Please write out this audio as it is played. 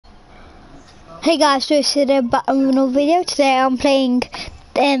Hey guys, so today back with another video. Today I'm playing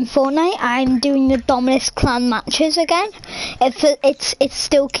Fortnite. I'm doing the Dominus clan matches again. It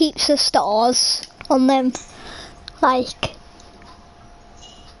still keeps the stars on them, like.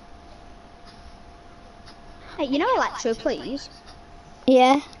 Hey, you know Electro, please?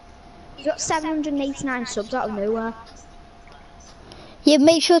 Yeah. You got 789 subs out of nowhere. Yeah,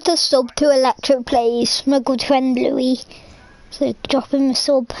 make sure to sub to Electro Plays, my good friend Louis. So drop him a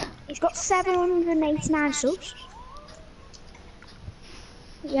sub. He's got 789 subs.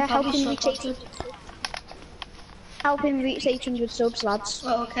 Yeah, help him reach 800. Help him reach 800 subs, lads.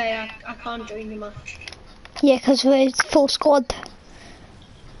 Oh, okay, I can't join the match. Yeah, because we're full squad.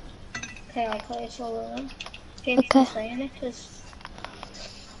 Okay, I'll play a solo then. James Okay. is saying it, because...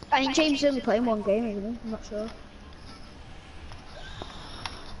 I think James is only playing one game, isn't he? I'm not sure.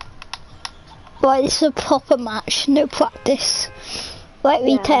 Right, this is a proper match, no practice. Like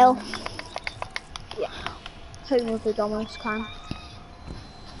retail. Yeah. Home of the Dominus clan.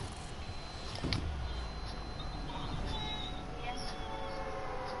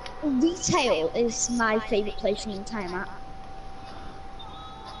 Retail is my favourite place in the entire map.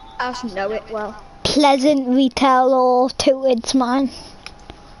 I just know it well. Pleasant retail or Tooted mine.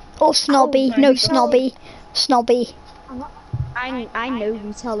 Or Snobby, no Snobby. Snobby. I know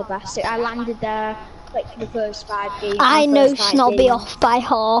retail the best. I landed there like the first 5 games. I know Snobby off by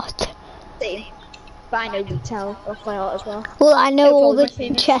heart. Same. But I know retail off by heart as well. Well, I know all the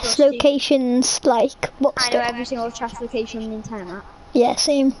chest locations, like what's I know every single chest location on the entire map. Yeah,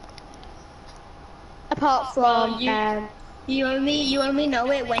 same. Apart from you only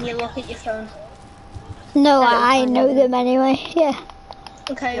know it when you look at your phone. No, I know them anyway. Yeah.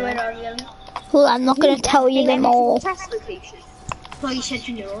 Okay, where are you? Well, I'm not gonna tell you them all. Chest location. Well, you said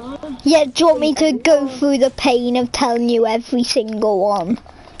you know them. Yeah, do you want me to go through the pain of telling you every single one?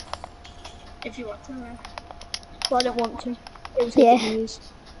 If you want to, yeah. Well, I don't want to. Yeah.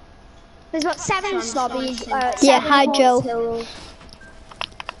 There's about 7 snobbies. Yeah, hi Joe.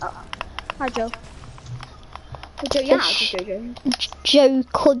 Oh. Hi Joe. Joe, yeah, Joe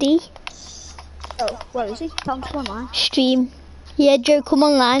Cuddy. Oh, where is he? Tell him to come online. Stream. Yeah, Joe, come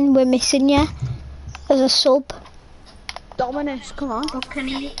online. We're missing you as a sub. Dominus, come on. But can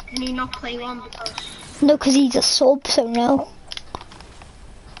he not play one because? No, because he's a sub, so no.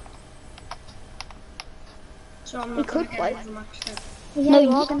 So I'm He not could play. Match then. Yeah, No,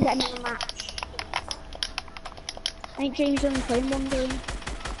 you are going to get another match. I think James only playing one game.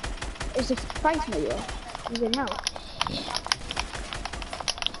 Is it fight me or is it no?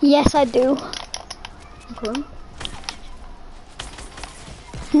 Yes, I do. Okay.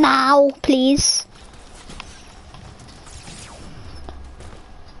 Now, please.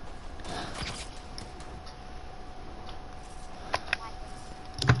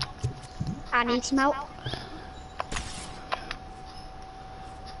 I need some help.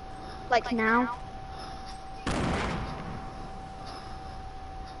 Like now.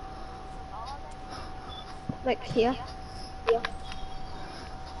 Like here. Yeah.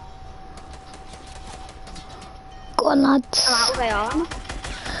 Go on, lads. I'm out of my arm.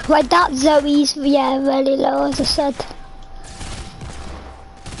 Right, that Zoe's, yeah, really low, as I said.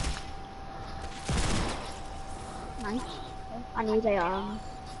 Nice. I need AR.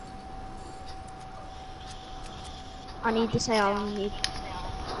 I need this AR. I need.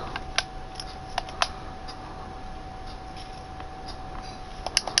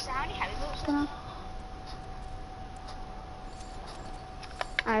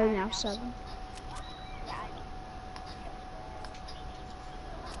 I only have 7.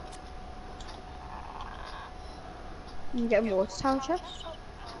 You get a water tower chest?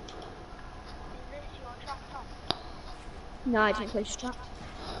 No, I didn't play strap.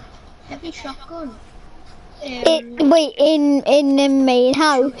 Heavy shotgun. Wait, in the main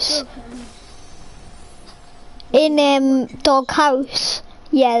house? In dog house?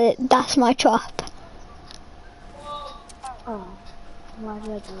 Yeah, that's my trap. Oh, why did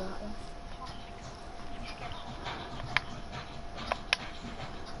I do that then?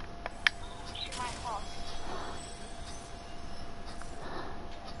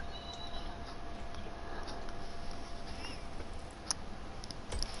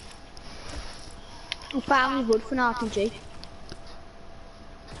 I found wood for an RPG.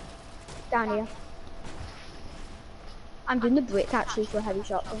 Down here. I'm doing the brick actually for a heavy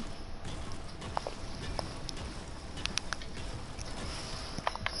shotgun.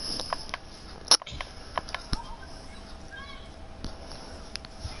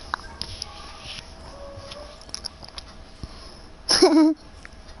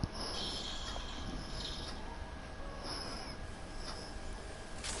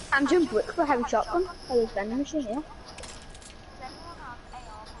 I'm doing brick for heavy shotgun. Oh, there's vending machine here.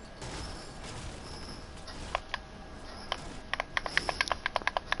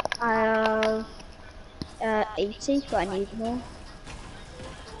 I have 80, but I need more.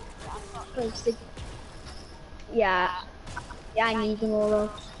 Yeah, I need them all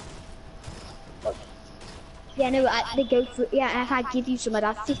though. But, yeah, no, they go for, yeah, and if I give you some, I'd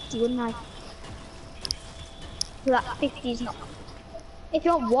have 50, wouldn't I? So that 50 is not, if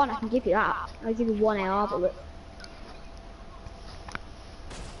you want one, I can give you that. I'll give you one AR bullet.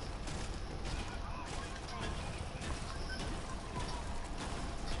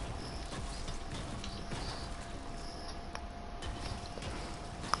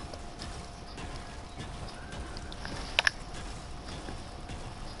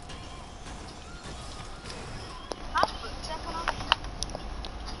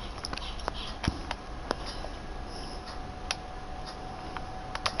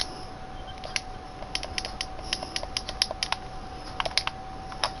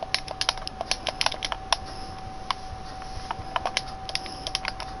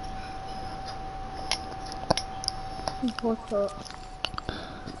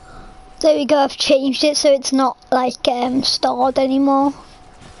 There we go, I've changed it so it's not like starred anymore.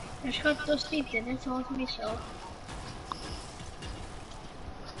 I just got dusty dinner told me so.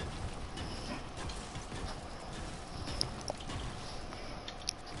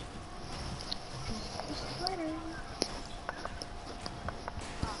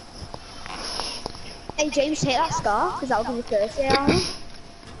 Hey James, take that scar, because that'll be your first AR.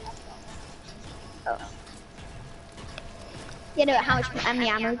 Oh. Yeah, no, how many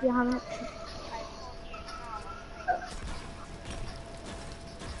ammo do you have?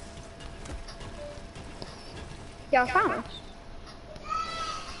 Yeah, I found it.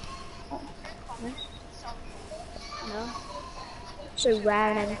 Oh, no. So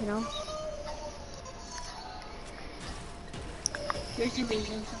rare and everything else. There's a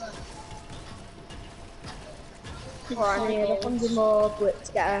reason for that. Or I need 100 more bullets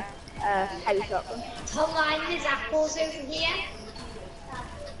to get a heavy shotgun. Tom Line, there's apples over here.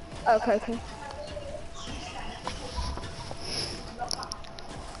 Okay, okay.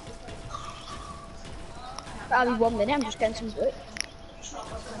 That'll be 1 minute, I'm just getting some bullets.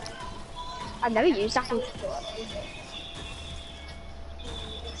 I've never used apples before.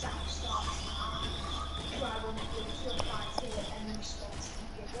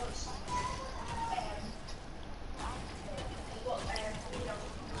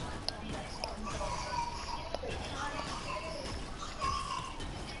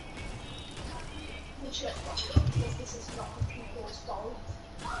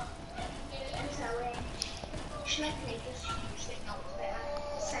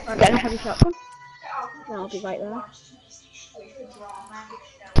 I'm getting a heavy shotgun. And I'll be right there.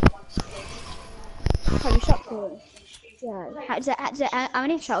 Heavy shotgun. Yeah. How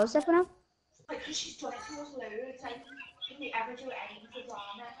many shells have we now?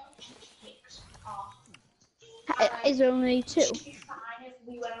 Is there only 2?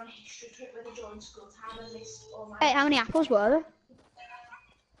 Hey, how many apples were there?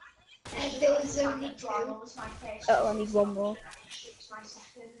 There was only 2. Oh, I need 1 more.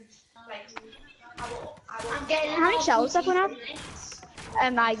 I'm getting How many shells have we now?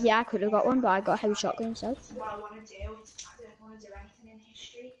 Yeah, I could have got one, but I got a heavy shotgun instead.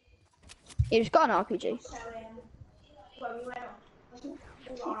 You just got an RPG.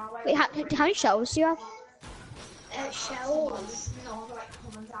 Wait, how many shells do you have? shells.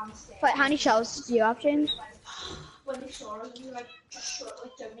 Wait, how many shells do you have, James? When they saw us, we were like, just shut,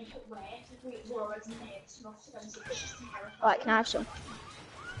 like, don't make it work. Like, we were already here, it's not expensive, it's just terrifying. Alright, can I have some?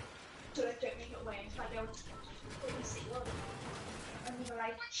 So, like, don't make it work. Like, they were just like, see what? And we were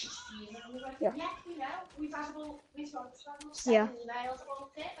like, she's fuming. And we were like, yeah, we know. We've had about, we've got 7 emails about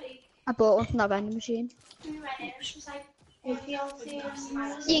it. Like, I bought one from that vending machine. we went in, and she was like, You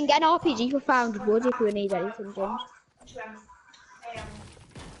can get an RPG for 500 wood if you need anything, James. and she went,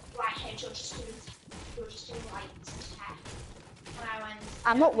 like, hey, you're just doing light tech. And I went,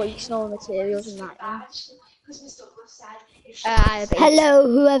 I'm not wasting all the materials in that one. because Miss Douglas said, if she Hello,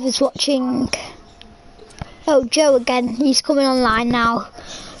 whoever's watching. Oh, Joe again. He's coming online now.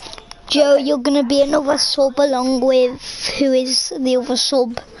 Joe, you're gonna be another sub along with who is the other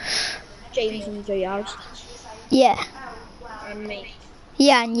sub? James and Joe Yards. Yeah. And me.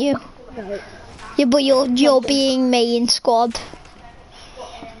 Yeah, and you. No. Yeah, but you're being main squad.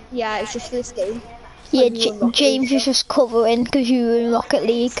 Yeah, it's just for this game. Yeah, James is just covering because you were in Rocket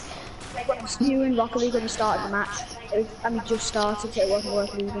League. You were in Rocket League when you started the match. And we just started, so it wasn't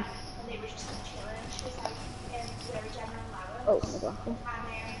worth leaving. Oh, my God.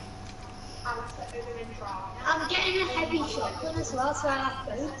 I'm getting a heavy shotgun as well, so I have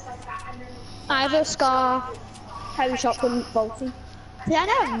both. I have a Scar, heavy shotgun, bolty. See, I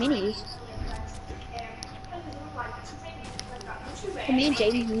don't have minis. For me and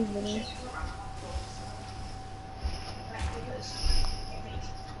James use minis.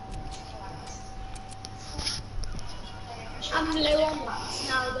 I'm low on mats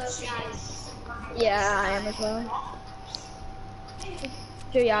now, though, guys. Yeah, I am as well.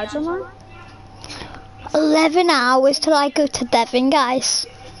 2 yards on mine. 11 hours till I go to Devon, guys.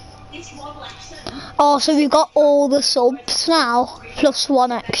 Oh, so we've got all the subs now, plus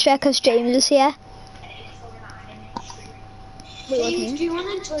one extra because James is here. James, do you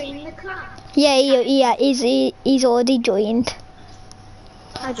want to join the clan? Yeah, he's already joined.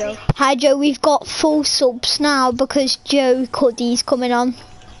 Hi, Joe. Hi Joe, we've got full subs now because Joe Cuddy's coming on.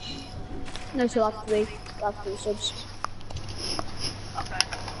 No, so that's 3. That's 3 subs.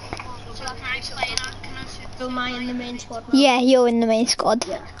 So can I play now? Can I still am I in the main squad now? Yeah, you're in the main squad.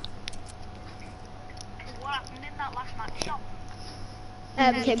 Yeah. What happened in that last match?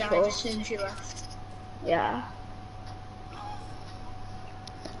 Became Died pro. as soon as you left. Yeah.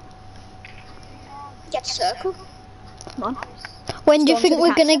 Get circle. Come on. When do you Storm to think the we're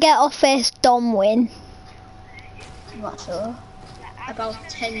castle. gonna get our first Dom win? I'm not sure. About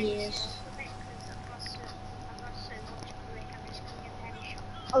 10 years.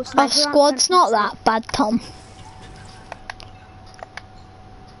 Oh, Our sniper squad's round. not that bad, Tom.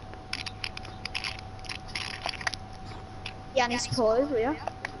 Yeah, and he's pro over here.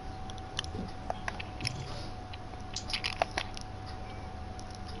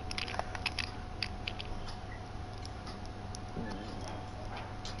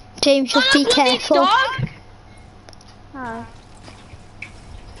 James, just be careful. Hi.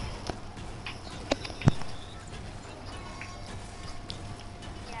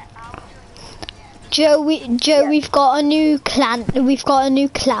 Joe, we've got a new clan. We've got a new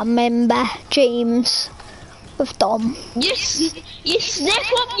clan member, James, with Dom. You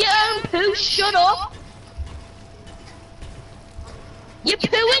sniff up your own poo, shut up! You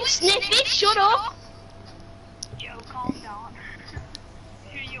poo and sniff it, shut up! Joe, calm down.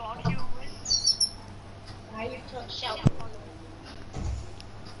 Who you arguing with? Why you not shout?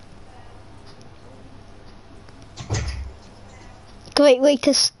 Great way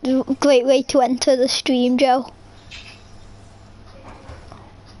to enter the stream, Joe.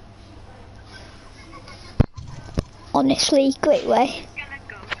 Honestly, great way.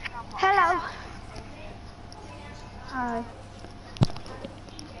 Hello. Hi.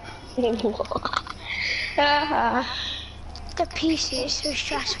 The PC is so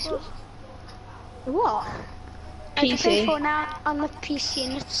stressful. What? I can play PC. Fortnite on the PC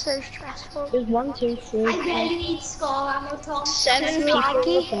and it's so stressful. There's 1, 2, 3. I really need score ammo, Tom. 7 It's people in the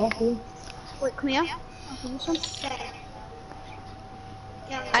laggy. circle. Wait, come here. I'll give you some.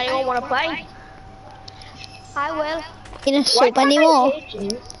 Anyone wanna play? I will. In a Why sub can't I anymore. hear you?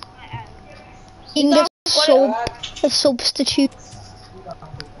 Being a substitute.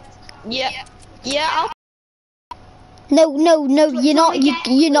 Yeah. Yeah, I'll No, you're not.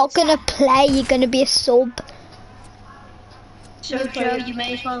 You're not gonna play. You're gonna be a sub. So Joe, you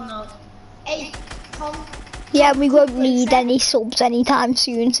may as well know. Hey, Tom. Yeah, we won't need any subs anytime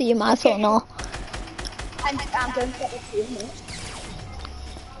soon, so you might as well not. I'm going to get the 2 minutes.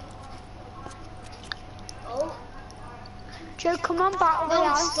 Oh. Joe, come on, battle No,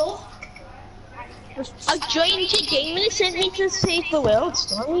 royale. it's stuck. I joined your game and it sent me to save the world,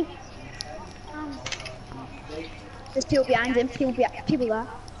 sorry. There's people behind him. People there.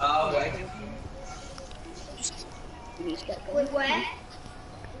 Oh, right. Wait, where?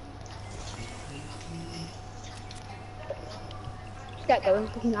 Just get going.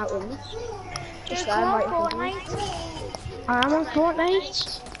 Looking out rooms. Just there, Come right on, in front of me. Fortnite. I'm on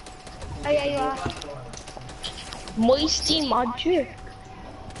Fortnite. Oh yeah, you are. Moisty Magic.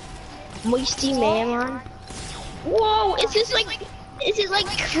 Moisty man. Whoa, is this like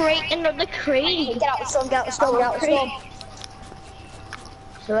crate another crate? Get out the storm, get out the storm, get out the storm.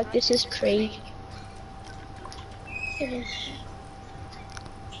 I feel like this is crate. I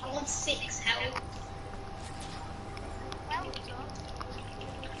want 6 health.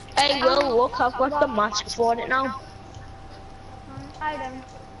 Hey, Will, look, I've got the mask for it now. I don't.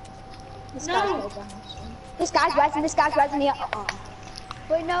 This No. guy's over. This guy's resin here. Uh-uh.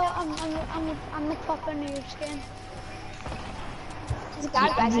 Wait, no, I'm the proper noob skin. This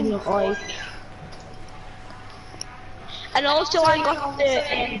guy's resin. Like. And also I got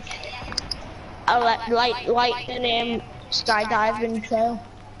the lightning skydiving trail.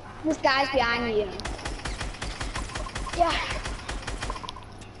 This guy's behind you. Yeah.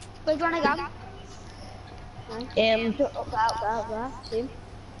 Where's one again? There. See him?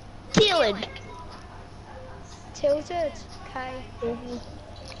 Tilted. Tilted. Okay.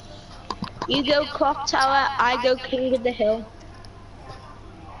 You go clock tower, I go king of the hill.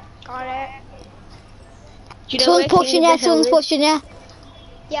 Got it. Do you know Someone's where king pushing of you, the hill someone's is? pushing you.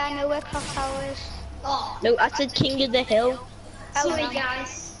 Yeah, I know where clock tower is. No, I said king of the hill. Sorry,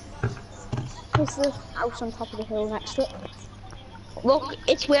 guys. There's the house on top of the hill next to it. Look,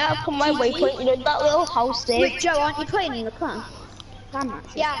 it's where I put my waypoint. You know that little house there? Wait, Joe, aren't you playing in the clan? Clan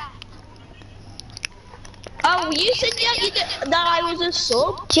matches? Yeah. Oh, you said that I was a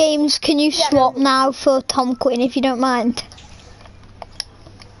sub? James, can you swap now for Tom Quinn if you don't mind?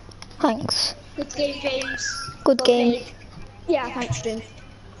 Thanks. Good game, James. Good game. Yeah, thanks, James.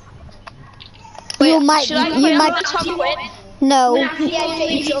 You might. Should I You play might. on the top win? No. Yeah,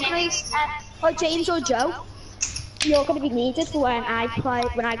 James, you're going or James or Joe, you're going to be needed for when I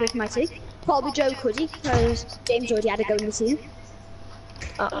go for my team. Probably Joe Cuddy, because James already had to go in the team.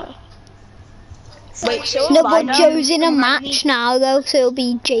 Wait, so No, am I but now? Joe's in a match now though, so it'll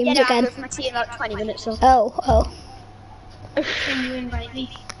be James Yeah, no, I'll again. go for my team in like 20 minutes, so. Oh. Can you invite me?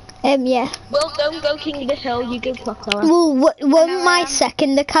 Yeah. Well, don't go king of the hill. You go clock tower. Well, won't my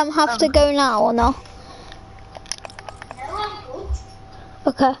second account have to go now or no?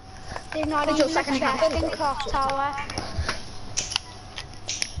 Okay. There's not a second clock tower.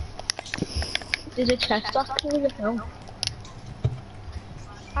 There's a chest off king of the hill.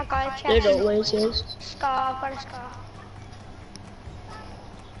 I got a There always is. Scar, I've got a scar.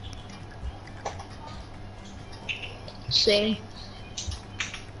 Same.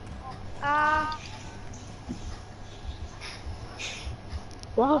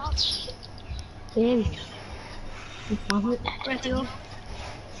 What? Damn. Radio.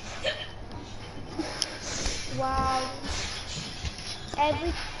 Wow.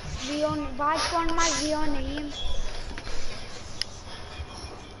 Every why one my real name?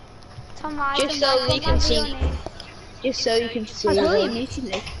 Tom Just so you can see. Just so you can see. I really muted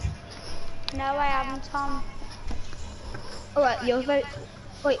me. No, I haven't, Tom. Alright, you're very...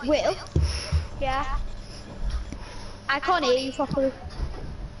 Wait, Will? Yeah. I can't hear you properly.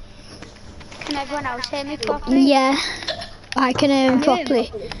 Can everyone else hear me properly? Yeah. I can hear him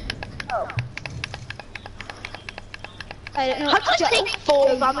properly. Oh. I don't know. How does it take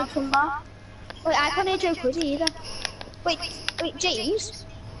 4 damage from that? Wait, I can't hear Joe Cuddy either. Wait, James?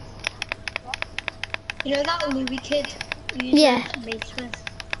 You know that Louis kid? Yeah. Mates with.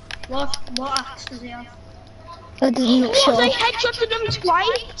 What axe does he have? I doesn't look Because I sure. headshotted him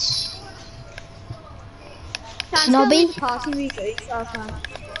twice. Snobby? Party reboot, so I can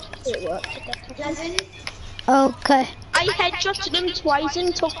see it work. Okay. I headshotted him twice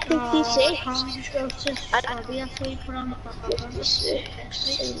and took 56. Can't we just go to Snobby after we put on the proper?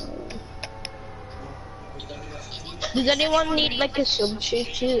 56. Does anyone need like a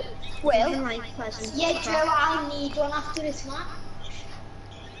substitute? Will? Like pleasant. Yeah, Joe, I'll need one after this match.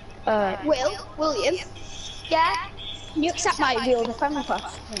 William? Yeah? Can you accept my real friend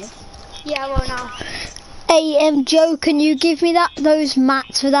request? Yeah, well now. Hey, Joe, can you give me those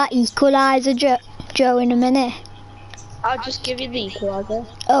mats for that equalizer, Joe, in a minute? I'll just give you the equalizer.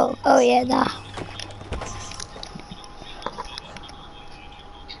 Oh yeah, that.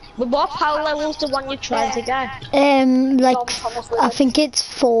 But what power level's the one you're trying to get? Like, I think it's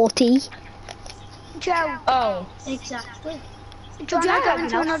 40. Joe. Oh. Exactly. Do you want to go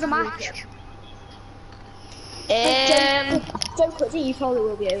into another match? Joe Cuddy, you probably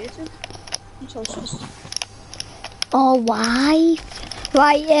will be able to. Oh, why?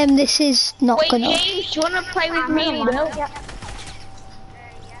 Right, this is not Wait, gonna. James, do you want to play with me and Will?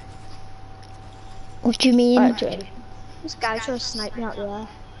 What do you mean? This guy tried to snipe me out there.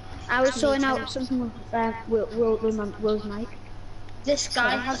 I was sorting out something with Will's mic. This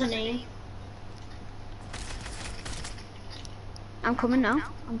guy has a name. I'm coming now.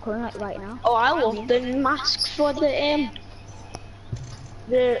 I'm coming like right now. Oh, I love the mask for the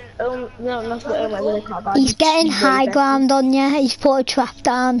no, not the what they call that. He's getting high ground on you. He's put a trap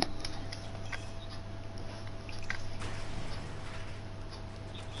down.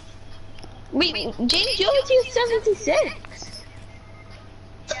 Wait, James, you're 76.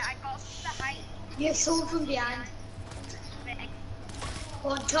 You're sold from behind.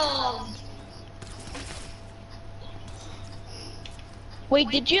 Oh, Tom. Wait,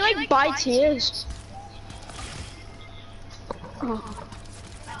 did you like buy tears?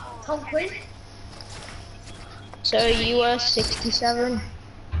 Tom Quinn. So you were 67.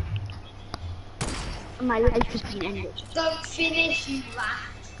 My life has been ended. Don't finish, you rat.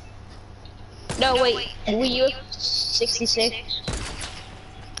 No, wait, were you 66?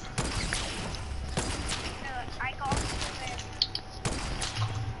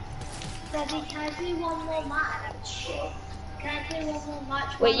 Ozzy, can I play one more match? Can I play one more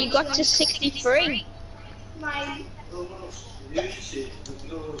match? Wait, you got to 63. My.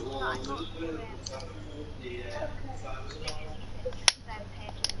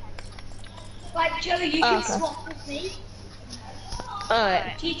 Right, Joe, you can Okay. swap with me.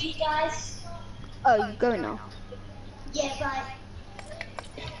 Alright. GG, guys. Oh, you go now. Yeah, bye.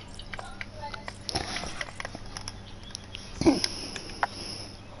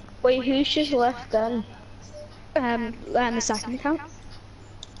 Wait, who's just left then? The second account.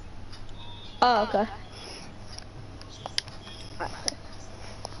 Oh, okay.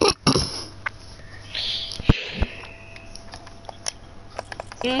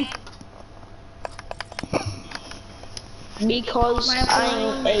 Because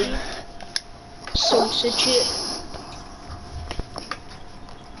I'm a substitute.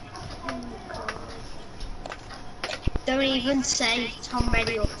 Don't even say Tom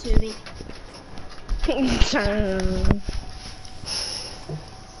Ready up to me.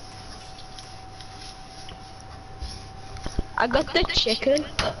 I got the chicken.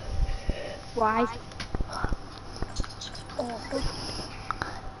 Why?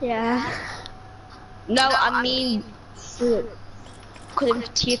 Yeah. No, I mean, because I'm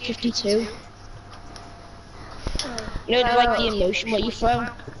tier 52. You know, like the emotion what you throw?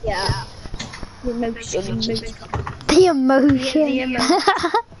 Yeah. The emotion. The emotion.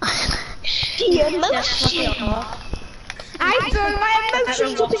 I throw my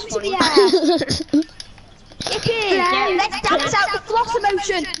emotions up into the air. Okay, let's dance out the floss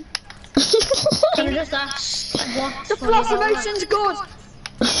emotion. Can I just ask what's The funny floss about that? emotion's good.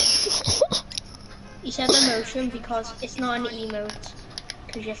 You said emotion because it's not an emote.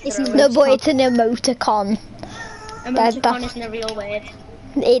 Because you It's throw it. No, but it's an emoticon. Emoticon isn't a real word.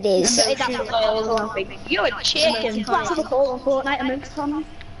 It is. You're a chicken. That's what they call on Fortnite emoticon.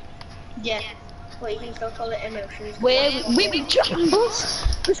 Yeah. Well, you can still call it emotions. We be jumbles.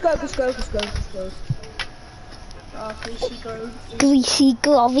 Let's go. Oh, greasy girl. Greasy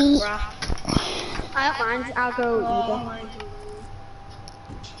glovey. Crap. I don't mind. I'll go Oh either. my god.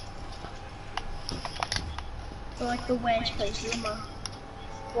 So like the worst place in the map.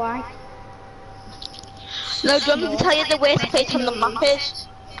 Why? No, do you want me to tell you the worst place on the map is?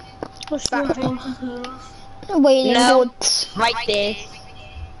 Push back. Wailing No. Woods. Right there.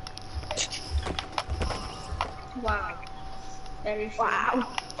 Wow. Very funny. Wow.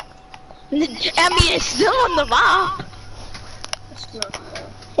 I mean, it's still on the map. It's not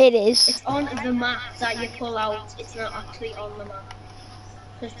though. It is. It's on the map that you pull out. It's not actually on the map.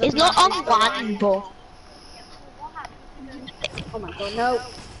 'Cause the It's not map on is the land, but Oh my god, no.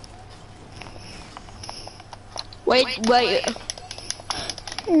 wait.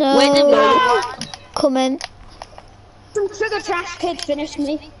 No. Wait a minute. Come in. Some trigger trash kid finished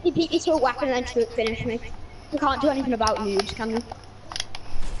me. He beat me to a weapon and then finished me. We can't do anything about noobs, can we?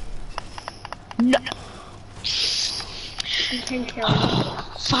 No. You can kill them.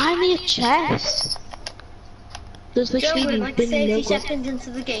 Find me a chest. There's Joe, literally we're like been 30 no. seconds into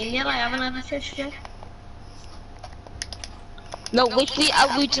the game yet. I haven't had a fish yet. No, literally,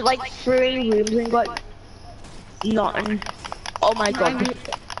 I looted like 3 rooms and got nothing. Oh my god.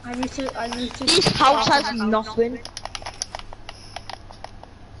 I looted. This house has nothing.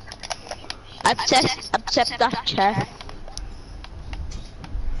 Except that chair.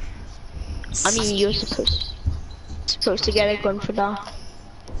 I mean, you're supposed to get a gun for that.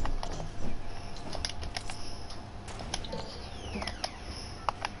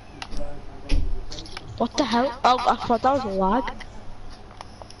 What the hell? Oh, I thought that was a lag.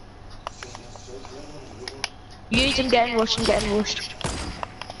 I'm getting rushed.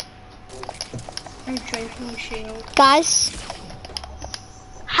 I'm drinking the shield. Guys.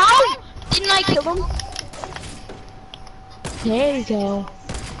 How? Didn't I kill him? There you go.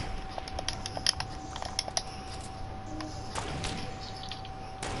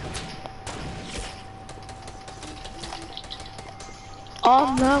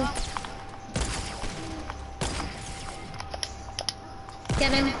 Oh no.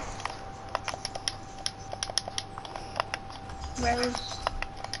 Get him. Rose.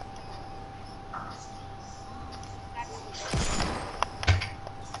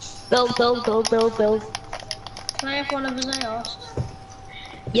 Build. Can I have one of his ARs?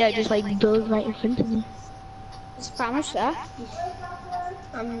 Yeah, just like build right in front of me. There's Spanish there.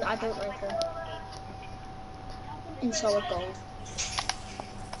 I don't like her. In solid gold.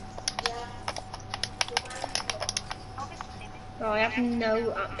 Oh, I have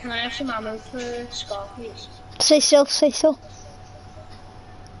no. Can I have some ammo for Scar, please? Say so.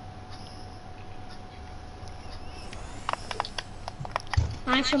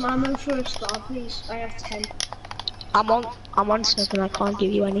 I have some ammo for a scar, please. I have 10. I'm on smoke and I can't give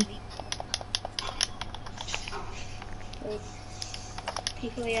you any. Wait.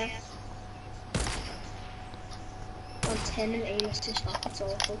 People here. On 10 and aim to stop, it's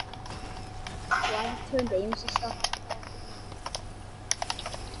awful. Why have turned aims and stuff?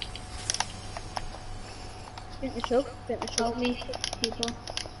 Drink the chug, drink the chug. Help me, people.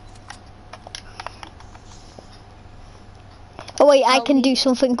 Oh wait, I Help can me, do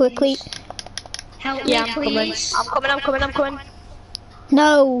something quickly. please. Help Yeah, me, I'm coming. please. I'm coming.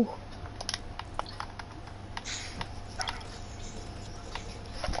 No.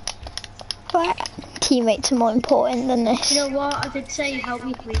 Right. Teammates are more important than this. You know what? I did say help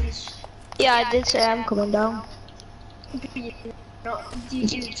me, please. Yeah, I did say I'm coming down. You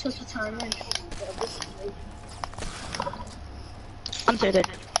took your time then. I'm so dead.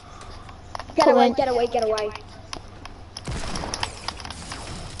 Get Come away, on. get away, get away.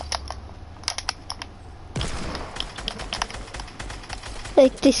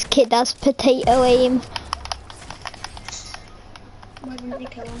 Like this kid has potato aim. Why didn't you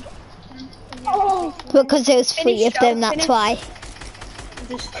kill him? Oh! Because there was three of them, that's finish. why.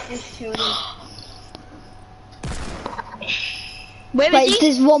 Just killed him. Where Right, is he?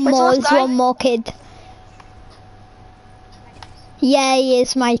 there's one Where's the more, last there's guy? one more kid. Yeah, he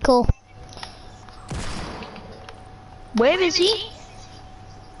is, Michael. Where is he?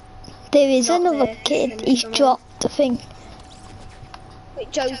 There is Not another there, just kid, finished he's them all. dropped the thing.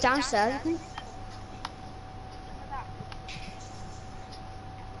 Wait, Joe's downstairs, I think.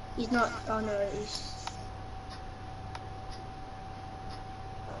 He's not. Oh no, he's.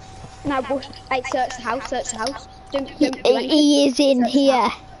 Now, Bush, hey, search the house, search the house. Don't He, do anything. he is in Search the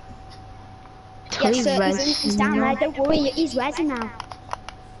here. Yeah, he's down there, don't worry, he's resin now.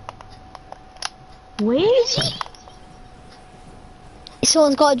 Where is he?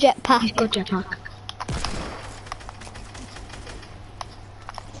 Someone's got a jetpack. He's got jetpack.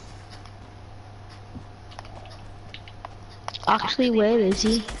 Actually, where is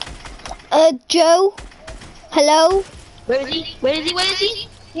he? Joe? Hello? Where is he? Where is he? Where is he?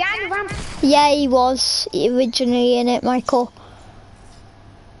 Yeah, the ramp. Yeah, he was originally in it, Michael.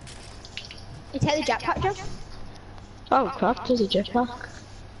 You take the jetpack, Joe? Oh crap, there's a jetpack.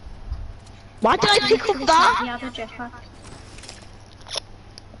 Why did I pick up The that? other jetpack.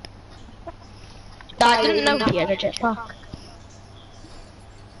 No, I didn't know he had a jetpack.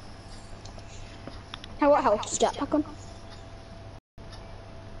 What health is jetpack on?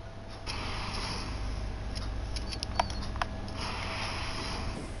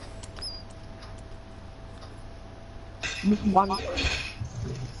 One.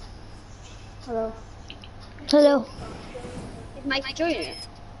 Hello. Hello. Is Mike joining it?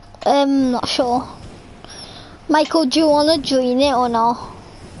 Not sure. Michael, do you want to join it or not?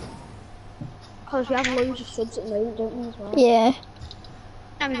 Because we have loads of subs at the moment, don't we, as well? Yeah.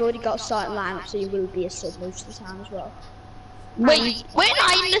 And we've already got a starting lineup, so you will be a sub most of the time as well. Wait, when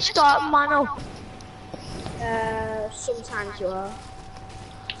I in the start, Mano? Sometimes you are.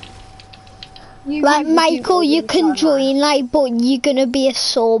 Like, Michael, you can join, like, but you're gonna be a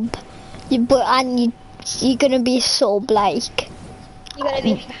sub. You're gonna be a sub, like. You're gonna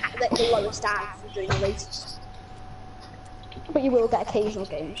be the lowest down for doing the latest. But you will get occasional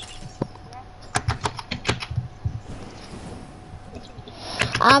games.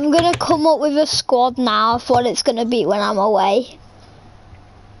 I'm gonna come up with a squad now of what it's gonna be when I'm away.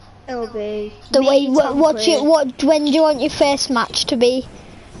 It'll be when do you want your first match to be?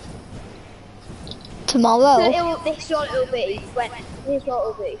 Tomorrow? This is what it'll be. Here's what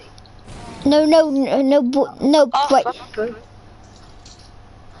it'll be. No, wait.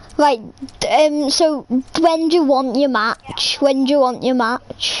 Right, so when do you want your match? When do you want your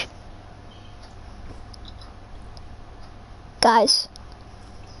match? Guys.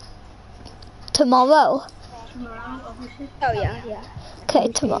 Tomorrow? Tomorrow, obviously. Oh yeah. Okay,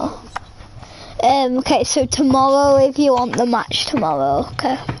 tomorrow. Okay, so tomorrow if you want the match tomorrow,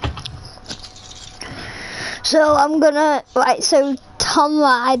 okay. So I'm gonna, right, so Tom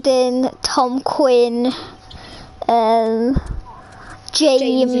Ryden, Tom Quinn,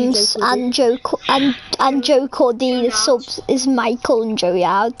 James and Joe Cuddy. The subs is Michael and Joe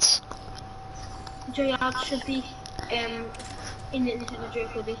Yards. Joe Yard should be in the Joe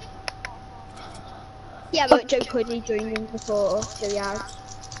Cuddy. Yeah, but Joe Cuddy joined in before Joe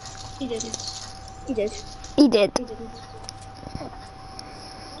Yards. He didn't. He did. He did. He didn't.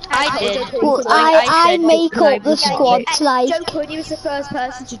 I did. Well, I make up the squads, like. Joe Cuddy was the first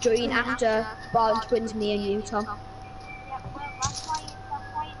person to join after Barn Twins, me and you, Tom.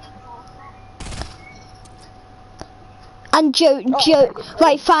 And Joe,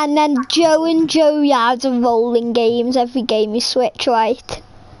 right, fine then. Joe and Joe Yards are rolling games. Every game you switch, right?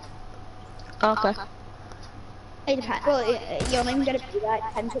 Okay. It depends. Well, you're not even gonna be there. It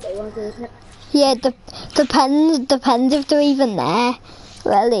depends what they want to do, isn't it? Yeah, depends if they're even there.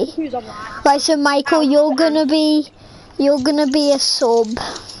 Really. Who's online? Right, so Michael, you're gonna be a sub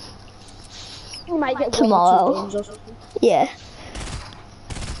We might get tomorrow. 1 or 2 games or something. Yeah.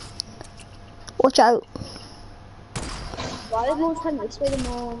 Watch out. Why did more time this way than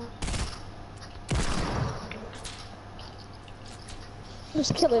more?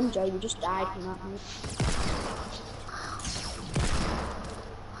 Just kill him, Joe. You just died from that. Mate.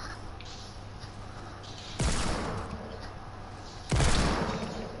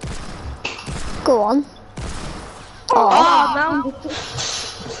 Go on. Oh, no.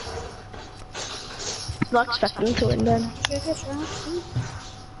 Not expecting to win then.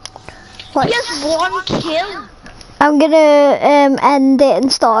 Right. He has 1 kill. I'm gonna end it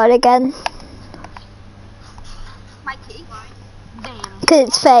and start it again. Mikey. Damn. Because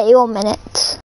it's 31 minutes.